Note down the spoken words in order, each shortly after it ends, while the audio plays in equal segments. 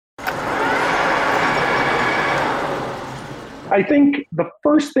I think the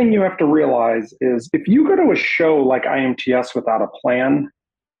first thing you have to realize is if you go to a show like IMTS without a plan,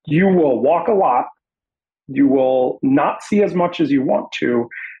 you will walk a lot, you will not see as much as you want to,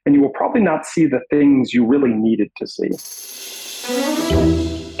 and you will probably not see the things you really needed to see.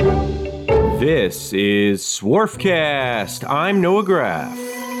 This is Swarfcast. I'm Noah Graff.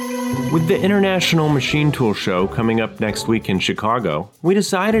 With the International Machine Tool Show coming up next week in Chicago, we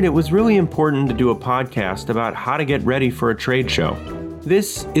decided it was really important to do a podcast about how to get ready for a trade show.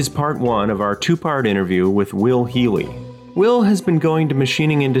 This is part one of our two-part interview with Will Healy. Will has been going to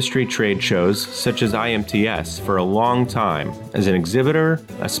machining industry trade shows, such as IMTS, for a long time, as an exhibitor,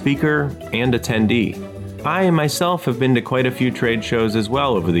 a speaker, and attendee. I myself have been to quite a few trade shows as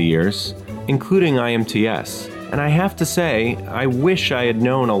well over the years, including IMTS. And I have to say, I wish I had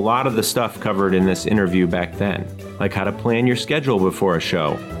known a lot of the stuff covered in this interview back then, like how to plan your schedule before a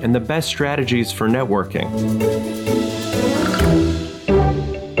show, and the best strategies for networking.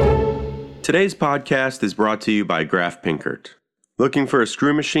 Today's podcast is brought to you by Graf Pinkert. Looking for a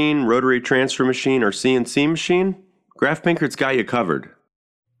screw machine, rotary transfer machine, or CNC machine? Graf Pinkert's got you covered.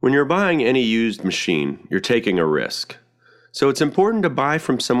 When you're buying any used machine, you're taking a risk. So it's important to buy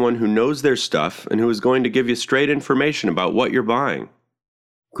from someone who knows their stuff and who is going to give you straight information about what you're buying.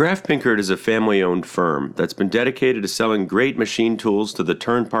 Graf Pinkert is a family-owned firm that's been dedicated to selling great machine tools to the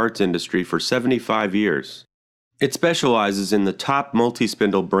turn parts industry for 75 years. It specializes in the top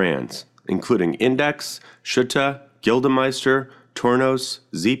multi-spindle brands, including Index, Schutte, Gildemeister, Tornos,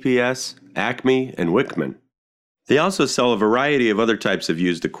 ZPS, Acme, and Wickman. They also sell a variety of other types of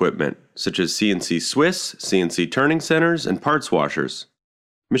used equipment, such as CNC Swiss, CNC turning centers, and parts washers.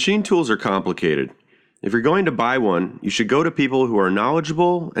 Machine tools are complicated. If you're going to buy one, you should go to people who are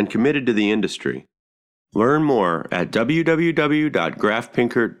knowledgeable and committed to the industry. Learn more at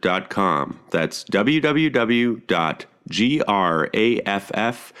www.grafpinkert.com. That's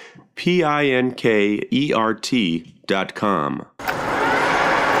www.grafpinkert.com.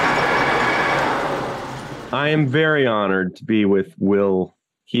 I am very honored to be with Will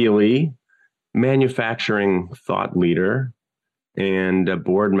Healy, manufacturing thought leader and a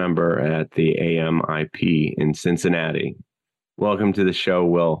board member at the AMIP in Cincinnati. Welcome to the show,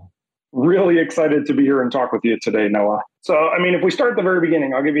 Will. Really excited to be here and talk with you today, Noah. So, if we start at the very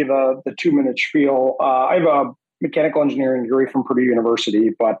beginning, I'll give you the 2-minute spiel. I have a mechanical engineering degree from Purdue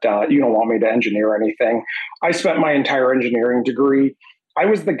University, but you don't want me to engineer anything. I spent my entire engineering degree. I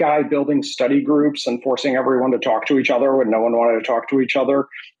was the guy building study groups and forcing everyone to talk to each other when no one wanted to talk to each other.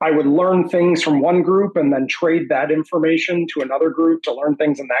 I would learn things from one group and then trade that information to another group to learn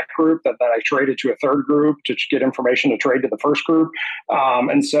things in that group that I traded to a third group to get information to trade to the first group.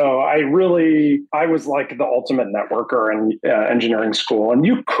 And so I was like the ultimate networker in engineering school. And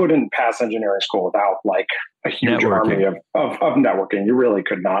you couldn't pass engineering school without like a huge army of networking. You really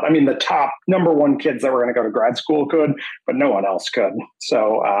could not. The top number one kids that were going to go to grad school could, but no one else could.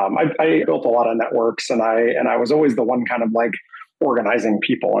 So I built a lot of networks, and I was always the one kind of like organizing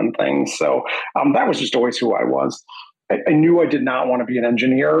people and things. So that was just always who I was. I knew I did not want to be an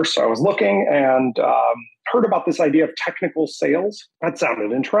engineer, so I was looking and heard about this idea of technical sales. That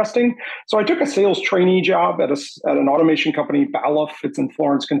sounded interesting. So I took a sales trainee job at an automation company, Balluff. It's in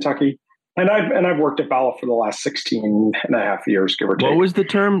Florence, Kentucky. And I've worked at Balluff for the last 16 and a half years, give or take. What was the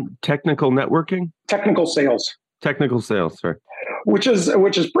term? Technical networking? Technical sales. Technical sales, sorry. Which is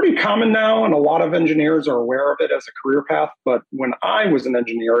pretty common now, and a lot of engineers are aware of it as a career path. But when I was an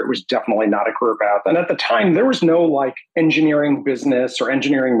engineer, it was definitely not a career path. And at the time, there was no like engineering business or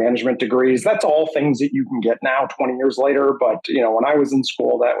engineering management degrees. That's all things that you can get now 20 years later. But when I was in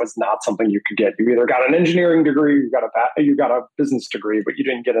school, that was not something you could get. You either got an engineering degree, you got a business degree, but you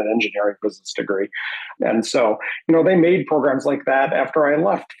didn't get an engineering business degree. And so, they made programs like that after I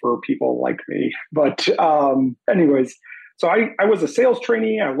left for people like me. But anyways. So I was a sales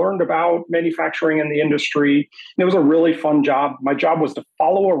trainee. I learned about manufacturing in the industry. It was a really fun job. My job was to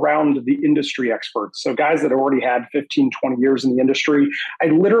follow around the industry experts. So guys that already had 15, 20 years in the industry. I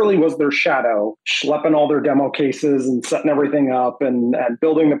literally was their shadow, schlepping all their demo cases and setting everything up and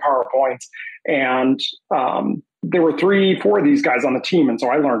building the PowerPoints. And there were 3-4 of these guys on the team. And so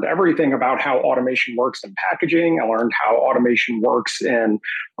I learned everything about how automation works in packaging. I learned how automation works in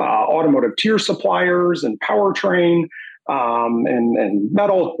automotive tier suppliers and powertrain. And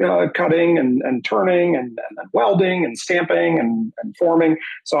metal cutting and turning and welding and stamping and forming.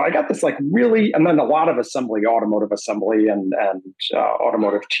 So I got this and then a lot of assembly, automotive assembly and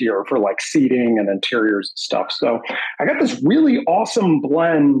automotive tier for like seating and interiors and stuff. So I got this really awesome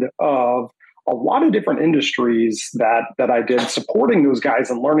blend of a lot of different industries that I did, supporting those guys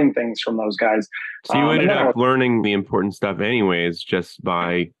and learning things from those guys. So you ended up learning the important stuff anyways, just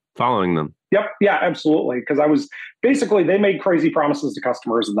by following them. Yep. Yeah, absolutely. Because they made crazy promises to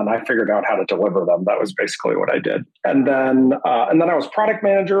customers, and then I figured out how to deliver them. That was basically what I did. And then I was product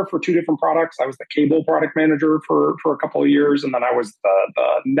manager for 2 different products. I was the cable product manager for a couple of years, and then I was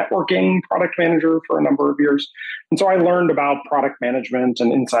the networking product manager for a number of years. And so I learned about product management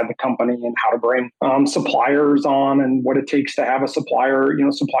and inside the company and how to bring suppliers on and what it takes to have a supplier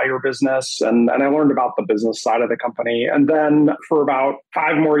business. And I learned about the business side of the company. And then for about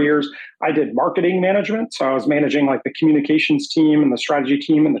 5 more years, I did marketing management. So I was managing like the communications team and the strategy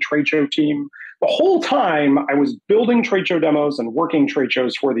team and the trade show team. The whole time I was building trade show demos and working trade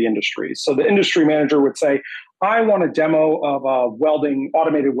shows for the industry. So the industry manager would say, I want a demo of a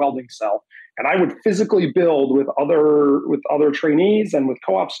automated welding cell. And I would physically build with other trainees and with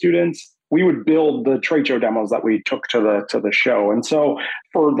co-op students. We would build the trade show demos that we took to the show. And so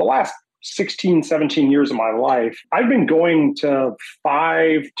for the last 16, 17 years of my life, I've been going to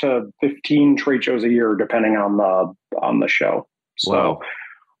 5 to 15 trade shows a year, depending on the show. So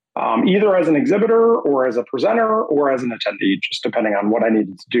either as an exhibitor or as a presenter or as an attendee, just depending on what I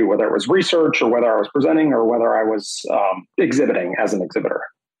needed to do, whether it was research or whether I was presenting or whether I was exhibiting as an exhibitor.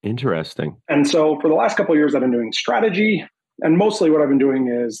 Interesting. And so for the last couple of years, I've been doing strategy. And mostly what I've been doing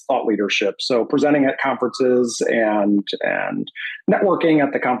is thought leadership. So presenting at conferences and networking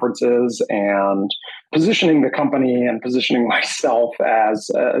at the conferences and positioning the company and positioning myself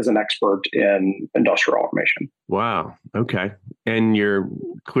as an expert in industrial automation. Wow. Okay. And you're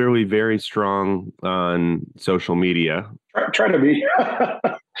clearly very strong on social media. Try to be.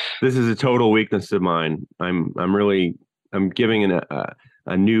 This is a total weakness of mine. I'm giving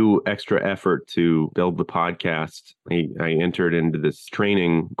a new extra effort to build the podcast. I entered into this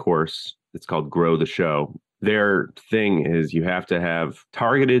training course. It's called Grow the Show. Their thing is you have to have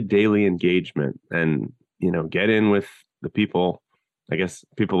targeted daily engagement and, get in with the people, I guess,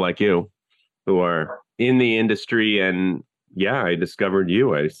 people like you who are in the industry. And yeah, I discovered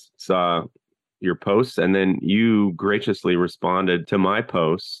you. I saw your posts and then you graciously responded to my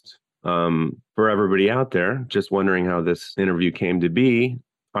post. For everybody out there, just wondering how this interview came to be,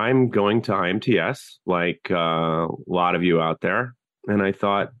 I'm going to IMTS like a lot of you out there. And I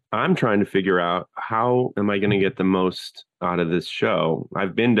thought, I'm trying to figure out how am I going to get the most out of this show?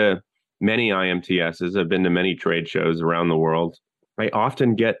 I've been to many IMTSs. I've been to many trade shows around the world. I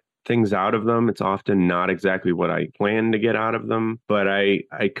often get things out of them. It's often not exactly what I plan to get out of them, but I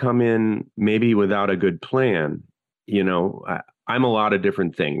come in maybe without a good plan. I'm a lot of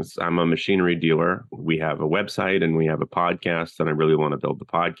different things. I'm a machinery dealer. We have a website and we have a podcast, and I really want to build the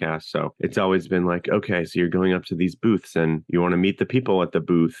podcast. So it's always been like, okay, so you're going up to these booths and you want to meet the people at the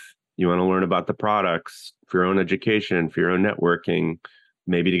booth. You want to learn about the products for your own education, for your own networking,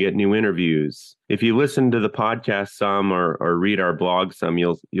 maybe to get new interviews. If you listen to the podcast some or read our blog some,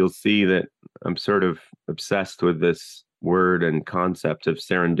 you'll see that I'm sort of obsessed with this word and concept of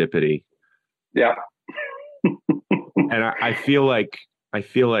serendipity. Yeah. And I feel like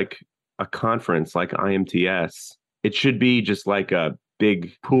a conference like IMTS, it should be just like a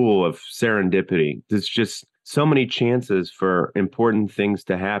big pool of serendipity. There's just so many chances for important things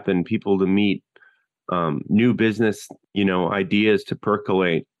to happen, people to meet, new business, ideas to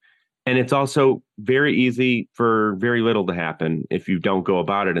percolate. And it's also very easy for very little to happen if you don't go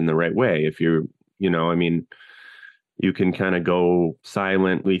about it in the right way. If you can kind of go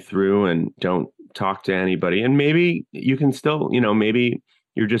silently through and don't talk to anybody. And maybe you can still, maybe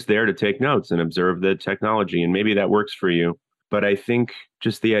you're just there to take notes and observe the technology, and maybe that works for you. But I think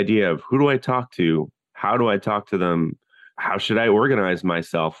just the idea of who do I talk to? How do I talk to them? How should I organize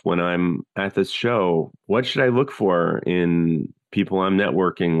myself when I'm at this show? What should I look for in people I'm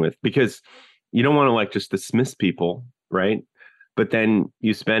networking with? Because you don't want to just dismiss people, right? But then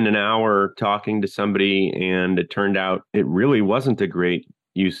you spend an hour talking to somebody and it turned out it really wasn't a great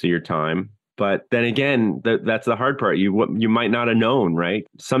use of your time. But then again, that's the hard part. You might not have known, right?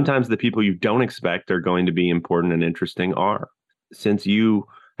 Sometimes the people you don't expect are going to be important and interesting are. Since you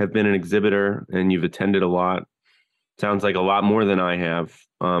have been an exhibitor and you've attended a lot, sounds like a lot more than I have,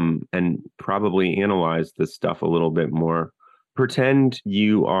 and probably analyzed this stuff a little bit more. Pretend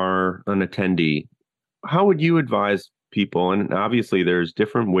you are an attendee. How would you advise people? And obviously there's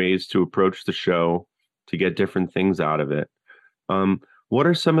different ways to approach the show to get different things out of it. What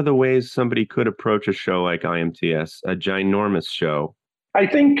are some of the ways somebody could approach a show like IMTS, a ginormous show? I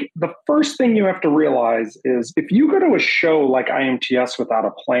think the first thing you have to realize is if you go to a show like IMTS without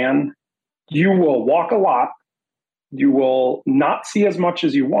a plan, you will walk a lot. You will not see as much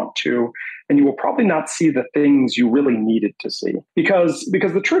as you want to, and you will probably not see the things you really needed to see. Because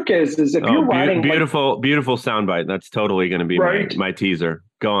the trick is if you're riding beautiful soundbite. That's totally going to be right? my teaser.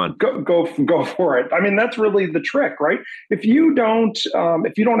 Go on. Go for it. I mean, that's really the trick, right? If you don't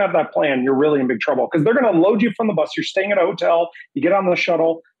have that plan, you're really in big trouble, because they're going to unload you from the bus. You're staying at a hotel, you get on the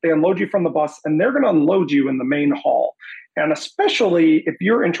shuttle, they unload you from the bus, and they're going to unload you in the main hall. And especially if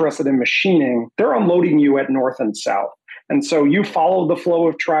you're interested in machining, they're unloading you at north and south. And so you follow the flow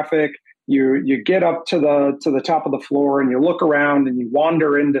of traffic. You get up to the top of the floor and you look around and you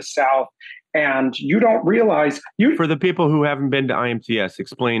wander into south. And you don't realize For the people who haven't been to IMTS,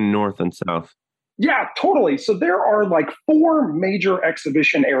 explain north and south. Yeah, totally. So there are like 4 major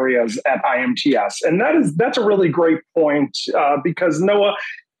exhibition areas at IMTS. And that's a really great point, because Noah,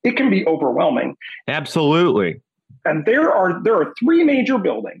 it can be overwhelming. Absolutely. And there are 3 major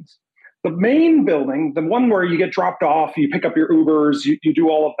buildings. The main building, the one where you get dropped off, you pick up your Ubers, you do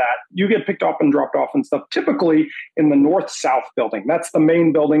all of that. You get picked up and dropped off and stuff, typically in the north-south building. That's the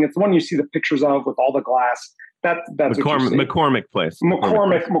main building. It's the one you see the pictures of with all the glass. That's McCormick Place.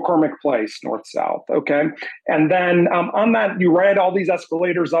 McCormick Place, north-south. Okay. And then on that, you ride all these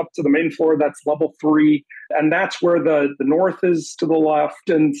escalators up to the main floor. That's level 3. And that's where the north is to the left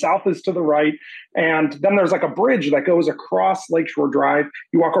and south is to the right. And then there's like a bridge that goes across Lakeshore Drive.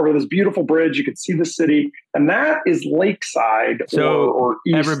 You walk over this beautiful bridge. You can see the city. And that is Lakeside or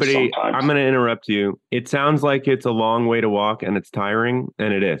east everybody, sometimes. I'm going to interrupt you. It sounds like it's a long way to walk and it's tiring,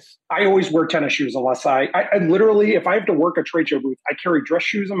 and it is. I always wear tennis shoes unless I literally, if I have to work a trade show booth, I carry dress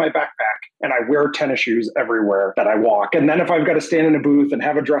shoes in my backpack and I wear tennis shoes everywhere that I walk. And then if I've got to stand in a booth and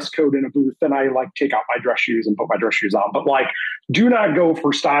have a dress code in a booth, then I like take out my dress shoes and put my dress shoes on. But like, do not go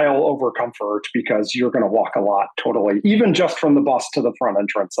for style over comfort, because you're going to walk a lot, totally, even just from the bus to the front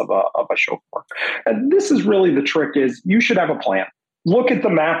entrance of a show floor. And this is really the trick: is you should have a plan. Look at the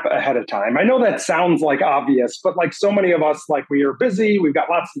map ahead of time. I know that sounds like obvious, but like so many of us, like we are busy, we've got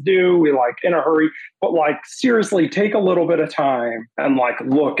lots to do, we like in a hurry, but like seriously take a little bit of time and like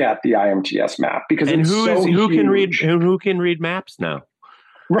look at the IMTS map, because who can read maps now?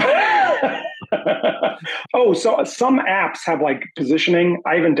 Right. Oh, so some apps have like positioning.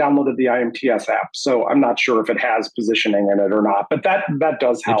 I haven't downloaded the IMTS app, so I'm not sure if it has positioning in it or not. But that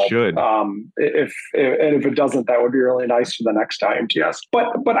does help. It should. If it doesn't, that would be really nice for the next IMTS.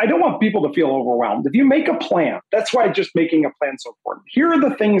 But I don't want people to feel overwhelmed. If you make a plan, that's why just making a plan is so important. Here are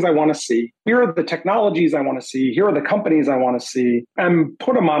the things I want to see. Here are the technologies I want to see. Here are the companies I want to see, and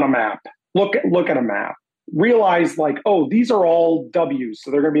put them on a map. Look at a map. Realize like, oh, these are all W's,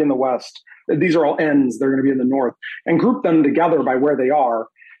 so they're going to be in the west. These are all N's, they're going to be in the north, and group them together by where they are,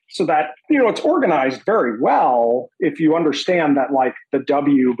 so that, it's organized very well if you understand that like the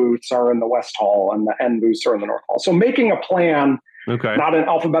W booths are in the west hall and the N booths are in the north hall. So making a plan, not in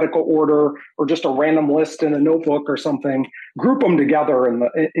alphabetical order or just a random list in a notebook or something, group them together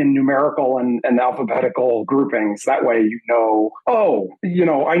in numerical and alphabetical groupings. That way,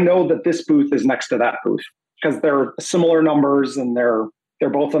 I know that this booth is next to that booth, because they're similar numbers and they're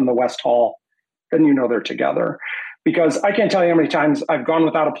both in the West Hall. Then they're together. Because I can't tell you how many times I've gone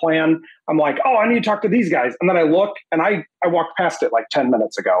without a plan. I'm like, oh, I need to talk to these guys. And then I look and I walked past it like 10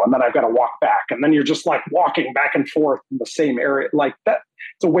 minutes ago. And then I've got to walk back. And then you're just like walking back and forth in the same area. Like that,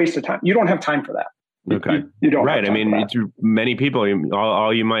 it's a waste of time. You don't have time for that. Okay. You don't. Right. I mean, it's many people,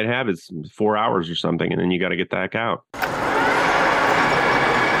 all you might have is 4 hours or something. And then you got to get back out.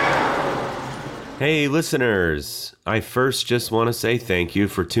 Hey, listeners. I first just want to say thank you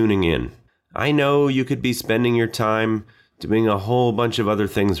for tuning in. I know you could be spending your time doing a whole bunch of other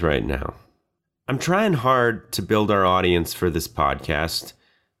things right now. I'm trying hard to build our audience for this podcast,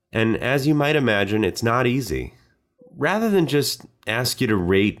 and as you might imagine, it's not easy. Rather than just ask you to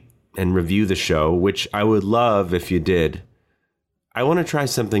rate and review the show, which I would love if you did, I want to try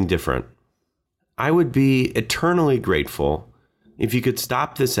something different. I would be eternally grateful if you could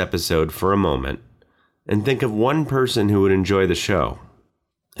stop this episode for a moment and think of one person who would enjoy the show,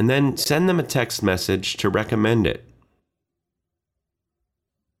 and then send them a text message to recommend it.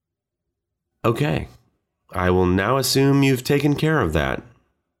 Okay, I will now assume you've taken care of that.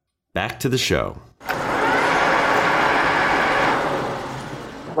 Back to the show.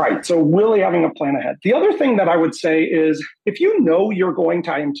 Right, so really having a plan ahead. The other thing that I would say is, if you know you're going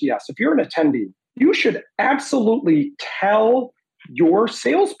to IMTS, if you're an attendee, you should absolutely tell your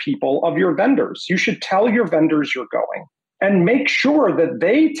salespeople of your vendors. You should tell your vendors you're going. And make sure that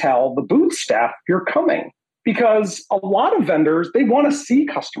they tell the booth staff you're coming. Because a lot of vendors, they want to see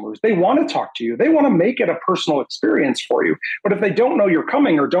customers. They want to talk to you. They want to make it a personal experience for you. But if they don't know you're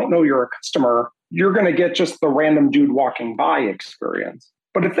coming or don't know you're a customer, you're going to get just the random dude walking by experience.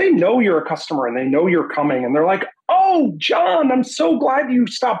 But if they know you're a customer and they know you're coming and they're like, oh, John, I'm so glad you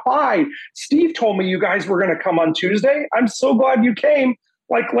stopped by. Steve told me you guys were going to come on Tuesday. I'm so glad you came.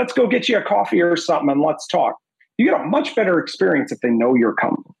 Like, let's go get you a coffee or something and let's talk. You get a much better experience if they know you're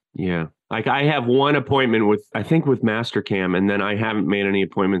coming. Yeah. Like I have one appointment with Mastercam, and then I haven't made any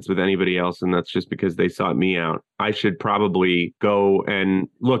appointments with anybody else. And that's just because they sought me out. I should probably go and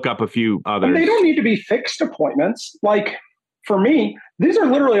look up a few others. And they don't need to be fixed appointments. Like for me, these are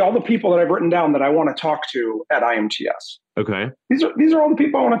literally all the people that I've written down that I want to talk to at IMTS. Okay. These are all the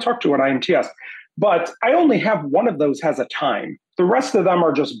people I want to talk to at IMTS. But I only have one of those has a time. The rest of them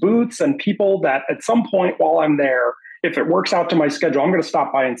are just booths and people that at some point while I'm there, if it works out to my schedule, I'm going to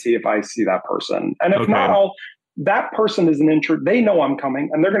stop by and see if I see that person. And if not, that person is they know I'm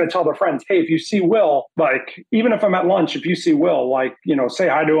coming and they're going to tell their friends, hey, if you see Will, like, even if I'm at lunch, if you see Will, like, say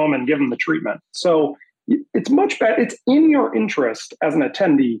hi to him and give him the treatment. So it's much better. It's in your interest as an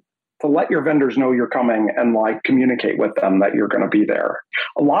attendee to let your vendors know you're coming and like communicate with them that you're going to be there.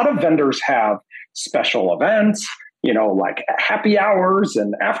 A lot of vendors have special events, like happy hours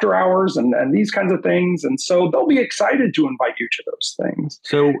and after hours and these kinds of things. And so they'll be excited to invite you to those things.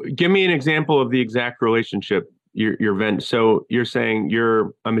 So give me an example of the exact relationship, your vendor. So you're saying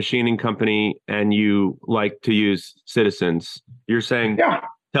you're a machining company and you like to use Citizens. You're saying,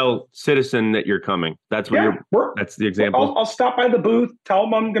 tell Citizen that you're coming. That's what that's the example. I'll stop by the booth, tell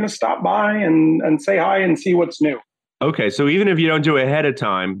them I'm going to stop by and say hi and see what's new. Okay. So even if you don't do it ahead of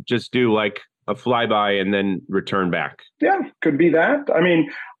time, just do like a flyby and then return back. Yeah, could be that. I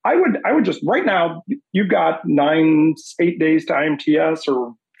mean, I would just right now, you've got 8 days to IMTS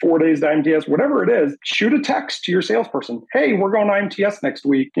or 4 days to IMTS, whatever it is, shoot a text to your salesperson. Hey, we're going to IMTS next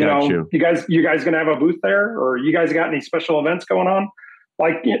week. You guys going to have a booth there, or you guys got any special events going on?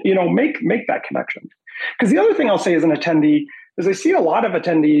 Like, make that connection. Because the other thing I'll say as an attendee is I see a lot of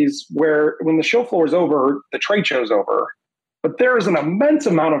attendees where when the show floor is over, the trade show's over. But there is an immense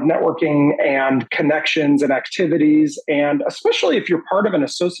amount of networking and connections and activities. And especially if you're part of an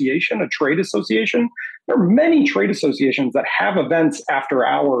association, a trade association, there are many trade associations that have events after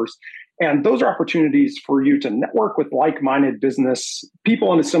hours. And those are opportunities for you to network with like-minded business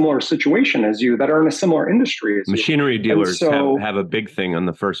people in a similar situation as you that are in a similar industry as you. Machinery dealers have a big thing on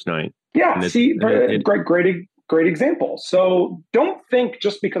the first night. Yeah, great example. So don't think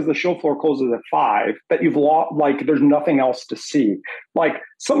just because the show floor closes at 5 that you've lost, like there's nothing else to see. Like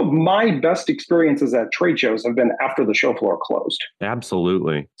some of my best experiences at trade shows have been after the show floor closed.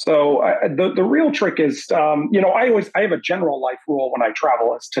 Absolutely. So the real trick is, I have a general life rule when I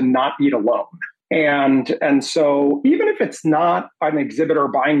travel is to not eat alone. And so even if it's not an exhibitor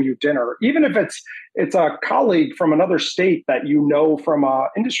buying you dinner, even if it's a colleague from another state that from an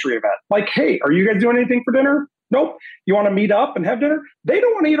industry event, like, hey, are you guys doing anything for dinner? Nope. You want to meet up and have dinner? They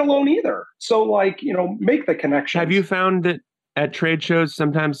don't want to eat alone either. So make the connection. Have you found that at trade shows,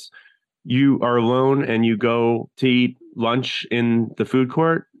 sometimes you are alone and you go to eat lunch in the food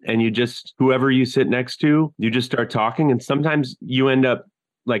court and whoever you sit next to, you just start talking, and sometimes you end up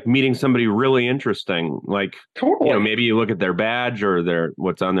like meeting somebody really interesting, like, totally. Maybe you look at their badge or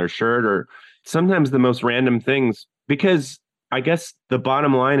what's on their shirt, or sometimes the most random things, because I guess the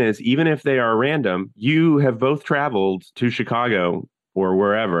bottom line is, even if they are random, you have both traveled to Chicago or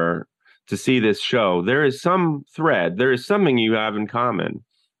wherever to see this show. There is some thread, there is something you have in common,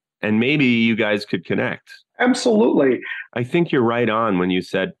 and maybe you guys could connect. Absolutely. I think you're right on when you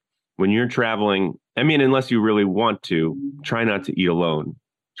said, when you're traveling, I mean, unless you really want to, try not to eat alone.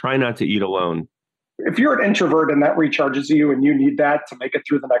 Try not to eat alone. If you're an introvert and that recharges you and you need that to make it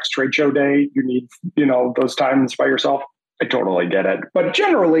through the next trade show day, you need, those times by yourself, I totally get it. But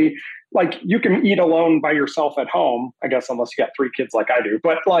generally, like, you can eat alone by yourself at home, I guess, unless you got 3 kids like I do.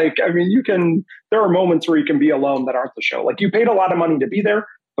 But there are moments where you can be alone that aren't the show. Like, you paid a lot of money to be there.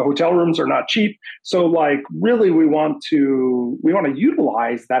 The hotel rooms are not cheap. So really we want to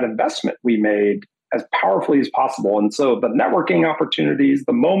utilize that investment we made as powerfully as possible. And so the networking opportunities,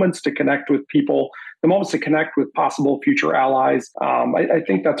 the moments to connect with people, the moments to connect with possible future allies, I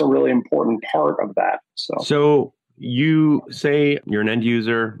think that's a really important part of that. So you say you're an end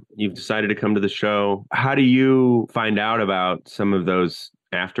user, you've decided to come to the show. How do you find out about some of those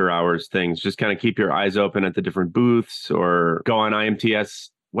after hours things? Just kind of keep your eyes open at the different booths or go on IMTS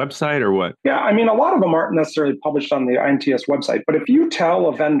website or what? Yeah, I mean, a lot of them aren't necessarily published on the IMTS website, but if you tell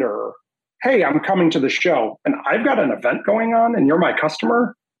a vendor, hey, I'm coming to the show and I've got an event going on and you're my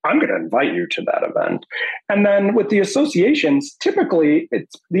customer, I'm going to invite you to that event. And then with the associations, typically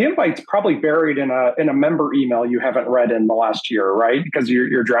the invite's probably buried in a member email you haven't read in the last year, right? Because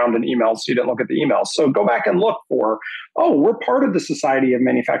you're drowned in emails, so you didn't look at the emails. So go back and look for, oh, we're part of the Society of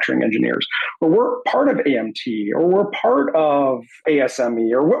Manufacturing Engineers, or we're part of AMT, or we're part of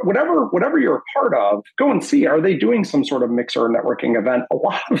ASME, or whatever you're a part of. Go and see, are they doing some sort of mixer or networking event? A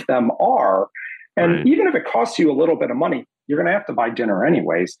lot of them are. And Right. even if it costs you a little bit of money, you're going to have to buy dinner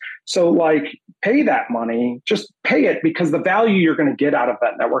anyways. So like pay that money, just pay it, because the value you're going to get out of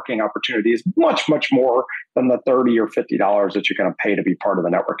that networking opportunity is much, much more than the $30 or $50 that you're going to pay to be part of the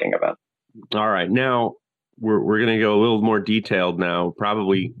networking event. All right. Now we're going to go a little more detailed now,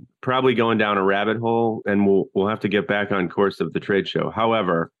 probably going down a rabbit hole, and we'll have to get back on course of the trade show.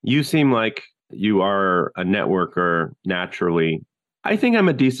 However, you seem like you are a networker naturally. I think I'm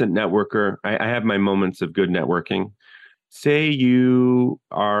a decent networker. I have my moments of good networking. Say you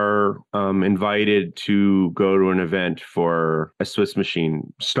are invited to go to an event for a Swiss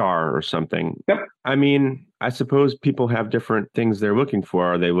machine star or something. Yep. I mean, I suppose people have different things they're looking for.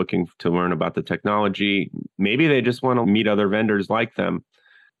 Are they looking to learn about the technology? Maybe they just want to meet other vendors like them.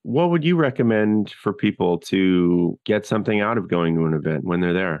 What would you recommend for people to get something out of going to an event when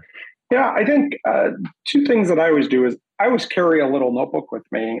they're there? Yeah, I think two things that I always do is I always carry a little notebook with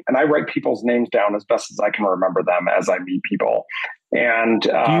me, and I write people's names down as best as I can remember them as I meet people. And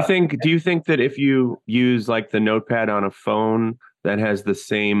do you think that if you use like the notepad on a phone, that has the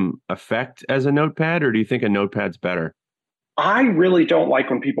same effect as a notepad, or do you think a notepad's better? I really don't like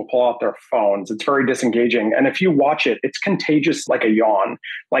when people pull out their phones. It's very disengaging. And if you watch it, it's contagious like a yawn.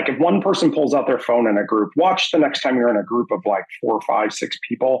 Like if one person pulls out their phone in a group, watch the next time you're in a group of like 4, 5, 6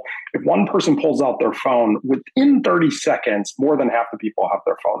 people. If one person pulls out their phone, within 30 seconds, more than half the people have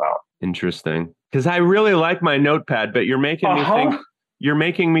their phone out. Interesting. Because I really like my notepad, but you're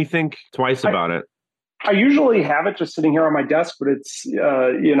making me think twice about it. I usually have it just sitting here on my desk, but it's,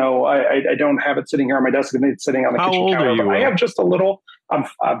 I don't have it sitting here on my desk. It's sitting on the kitchen counter. How old are you? I have just a little. I'm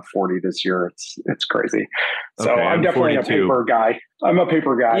 40 this year. It's crazy. So okay, I'm definitely 42. a paper guy. I'm a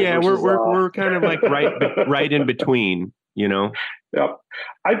paper guy. Yeah, we're kind of like right in between, you know. Yep.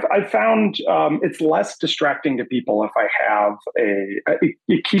 I've found it's less distracting to people if I have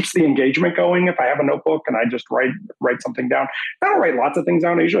it keeps the engagement going. If I have a notebook and I just write something down, I don't write lots of things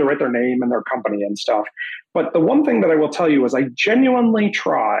down. I usually write their name and their company and stuff. But the one thing that I will tell you is I genuinely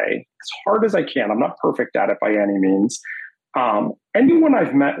try as hard as I can. I'm not perfect at it by any means. Anyone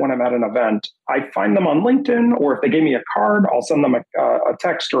I've met when I'm at an event, I find them on LinkedIn, or if they gave me a card, I'll send them a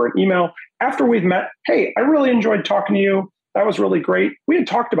text or an email after we've met. Hey, I really enjoyed talking to you. That was really great. We had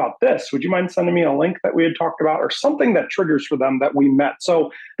talked about this. Would you mind sending me a link that we had talked about, or something that triggers for them that we met?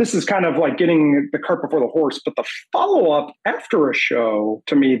 So this is kind of like getting the cart before the horse. But the follow-up after a show,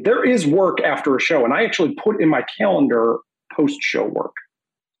 to me, there is work after a show. And I actually put in my calendar post-show work.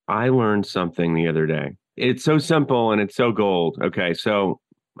 I learned something the other day. It's so simple and it's so gold. Okay, so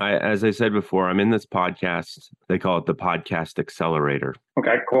as I said before, I'm in this podcast. They call it the Podcast Accelerator.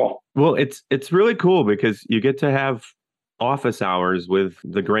 Okay, cool. Well, it's really cool because you get to have office hours with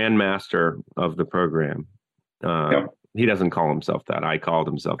the grandmaster of the program. Yep. He doesn't call himself that. I called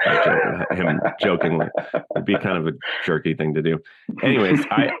himself that him jokingly. It'd be kind of a jerky thing to do. Anyways,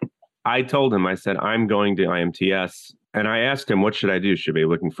 I told him, I said, I'm going to IMTS. And I asked him, what should I do? Should I be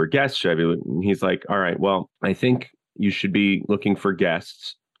looking for guests? Should I be looking? He's like, all right, well, I think you should be looking for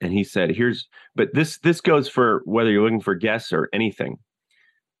guests. And he said, but this goes for whether you're looking for guests or anything.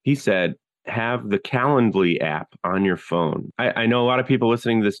 He said, have the Calendly app on your phone. I know a lot of people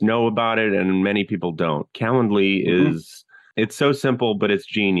listening to this know about it, and many people don't. Calendly it's so simple, but it's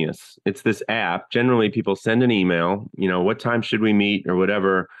genius. It's this app. Generally, people send an email, what time should we meet or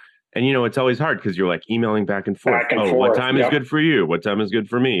whatever. And, it's always hard because you're like emailing back and forth. What time is good for you? What time is good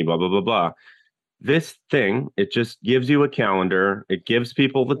for me? Blah, blah, blah, blah. This thing, it just gives you a calendar. It gives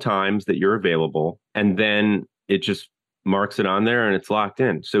people the times that you're available. And then it just marks it on there and it's locked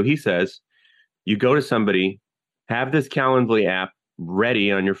in. So he says, you go to somebody, have this Calendly app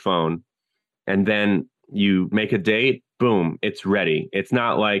ready on your phone, and then you make a date, boom, it's ready. It's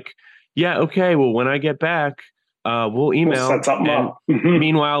not like, yeah, okay, well, when I get back, we'll email. We'll set something up.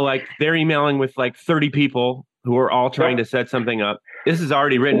 Meanwhile, like they're emailing with like 30 people who are all trying to set something up. This is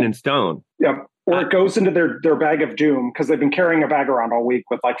already written in stone. Yep. Or it goes into their bag of doom because they've been carrying a bag around all week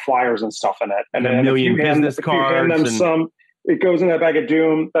with like flyers and stuff in it. And a million business cards. It goes in that bag of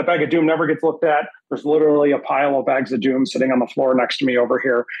doom. That bag of doom never gets looked at. There's literally a pile of bags of doom sitting on the floor next to me over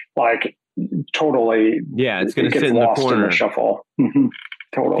here. Like totally. Yeah, it's going to sit in the corner. In the shuffle.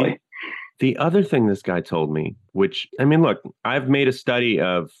 Totally. The other thing this guy told me, which, I mean, look, I've made a study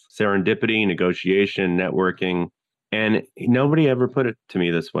of serendipity, negotiation, networking, and nobody ever put it to me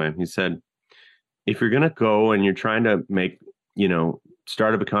this way. He said, if you're going to go and you're trying to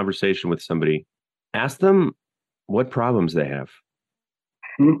start up a conversation with somebody, ask them what problems they have.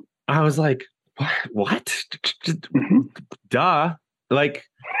 Mm-hmm. I was like, what? Mm-hmm. Duh. Like,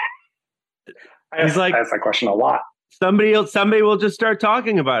 I ask that question a lot. Somebody will just start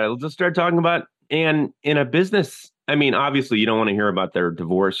talking about it. They'll just start talking about, and in a business, I mean, obviously you don't want to hear about their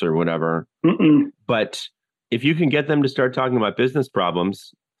divorce or whatever, but if you can get them to start talking about business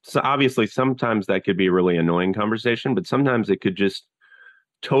problems, so obviously sometimes that could be a really annoying conversation, but sometimes it could just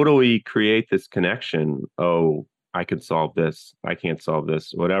totally create this connection. Oh, I could solve this. I can't solve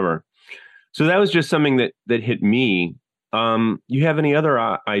this, whatever. So that was just something that hit me. You have any other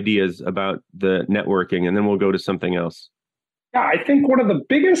ideas about the networking? And then we'll go to something else. Yeah, I think one of the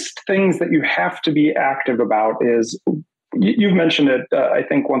biggest things that you have to be active about is, you've mentioned it, I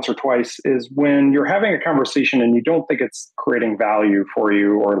think once or twice, is when you're having a conversation and you don't think it's creating value for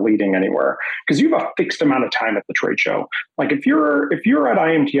you or leading anywhere, because you have a fixed amount of time at the trade show. Like if you're at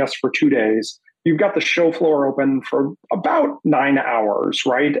IMTS for 2 days, you've got the show floor open for about 9 hours,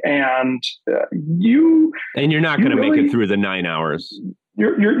 right? And you're not going to make it through the 9 hours.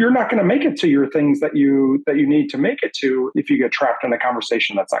 You're not going to make it to your things that you need to make it to if you get trapped in a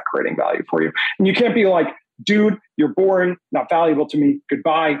conversation that's not creating value for you. And you can't be like, dude, you're boring, not valuable to me,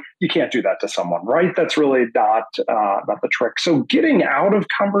 goodbye. You can't do that to someone, right? That's really not the trick. So getting out of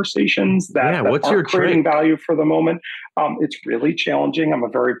conversations that aren't creating value for the moment, it's really challenging. I'm a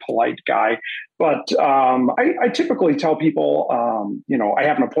very polite guy, but I typically tell people, I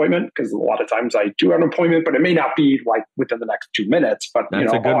have an appointment, because a lot of times I do have an appointment, but it may not be like within the next 2 minutes. But I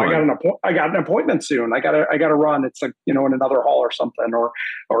got an appointment soon. I gotta run. It's like in another hall or something,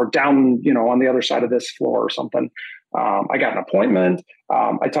 or down on the other side of this floor or something. I got an appointment.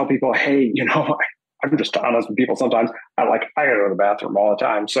 I tell people, hey, I'm just honest with people sometimes. I got to go to the bathroom all the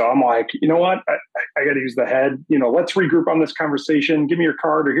time. So I'm like, you know what? I got to use the head. Let's regroup on this conversation. Give me your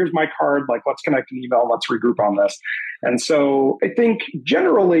card, or here's my card. Like, let's connect an email. Let's regroup on this. And so I think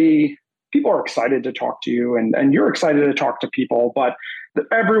generally people are excited to talk to you, and you're excited to talk to people, but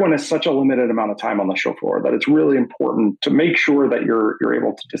everyone has such a limited amount of time on the show floor that it's really important to make sure that you're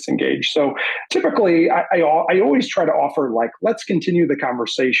able to disengage. So typically I always try to offer, like, let's continue the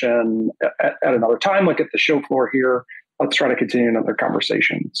conversation at another time, like at the show floor here. Let's try to continue another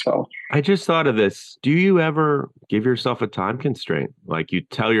conversation. So I just thought of this. Do you ever give yourself a time constraint? Like, you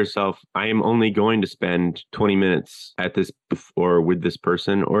tell yourself, I am only going to spend 20 minutes at this or with this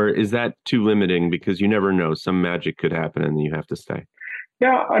person, or is that too limiting because you never know, some magic could happen and you have to stay?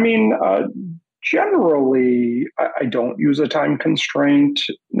 Yeah, I mean, generally, I don't use a time constraint.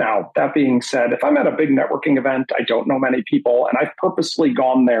 Now, that being said, if I'm at a big networking event, I don't know many people, and I've purposely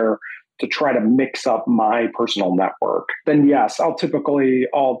gone there to try to mix up my personal network, then yes, I'll typically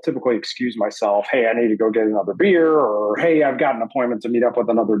excuse myself. Hey, I need to go get another beer, or hey, I've got an appointment to meet up with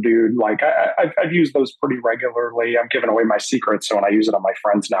another dude. Like I've used those pretty regularly. I'm giving away my secrets, so when I use it on my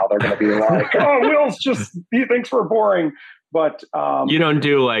friends now, they're going to be like, "Oh, Will's he thinks we're boring." But you don't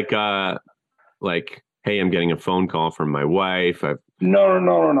do like, hey, I'm getting a phone call from my wife.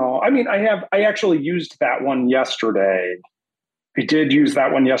 No. I mean, I actually used that one yesterday. I did use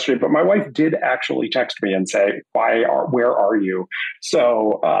that one yesterday, but my wife did actually text me and say, where are you?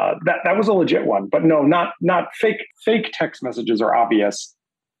 So that was a legit one. But no, not fake. Fake text messages are obvious.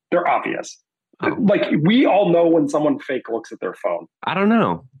 They're obvious. Oh. Like, we all know when someone fake looks at their phone. I don't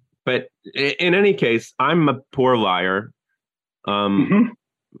know. But in any case, I'm a poor liar. And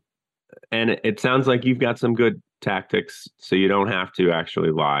it sounds like you've got some good tactics, so you don't have to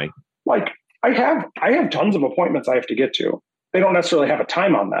actually lie. Like, I have tons of appointments I have to get to. They don't necessarily have a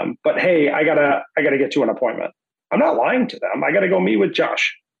time on them, but hey, I gotta get to an appointment. I'm not lying to them. I gotta go meet with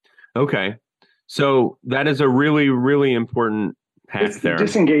Josh. Okay, so that is a really, really important hack there.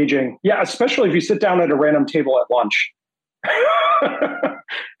 Disengaging, yeah, especially if you sit down at a random table at lunch.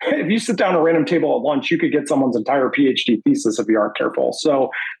 If you sit down at a random table at lunch, you could get someone's entire PhD thesis if you aren't careful. So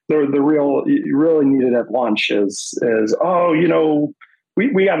the real, you really need it at lunch is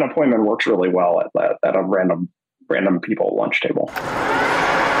we got an appointment, works really well at a random people lunch table.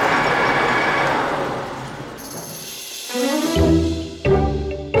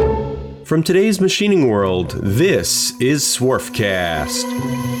 From today's machining world, this is Swarfcast.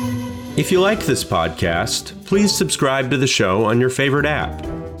 If you like this podcast, please subscribe to the show on your favorite app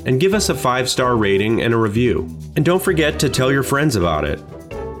and give us a 5-star rating and a review. And don't forget to tell your friends about it.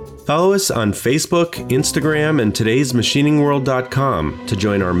 Follow us on Facebook, Instagram, and todaysmachiningworld.com to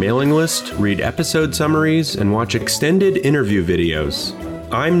join our mailing list, read episode summaries, and watch extended interview videos.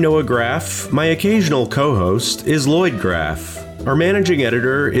 I'm Noah Graff. My occasional co-host is Lloyd Graff. Our managing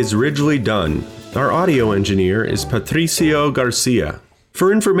editor is Ridgely Dunn. Our audio engineer is Patricio Garcia.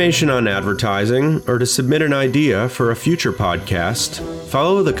 For information on advertising or to submit an idea for a future podcast,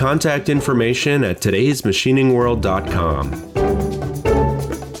 follow the contact information at todaysmachiningworld.com.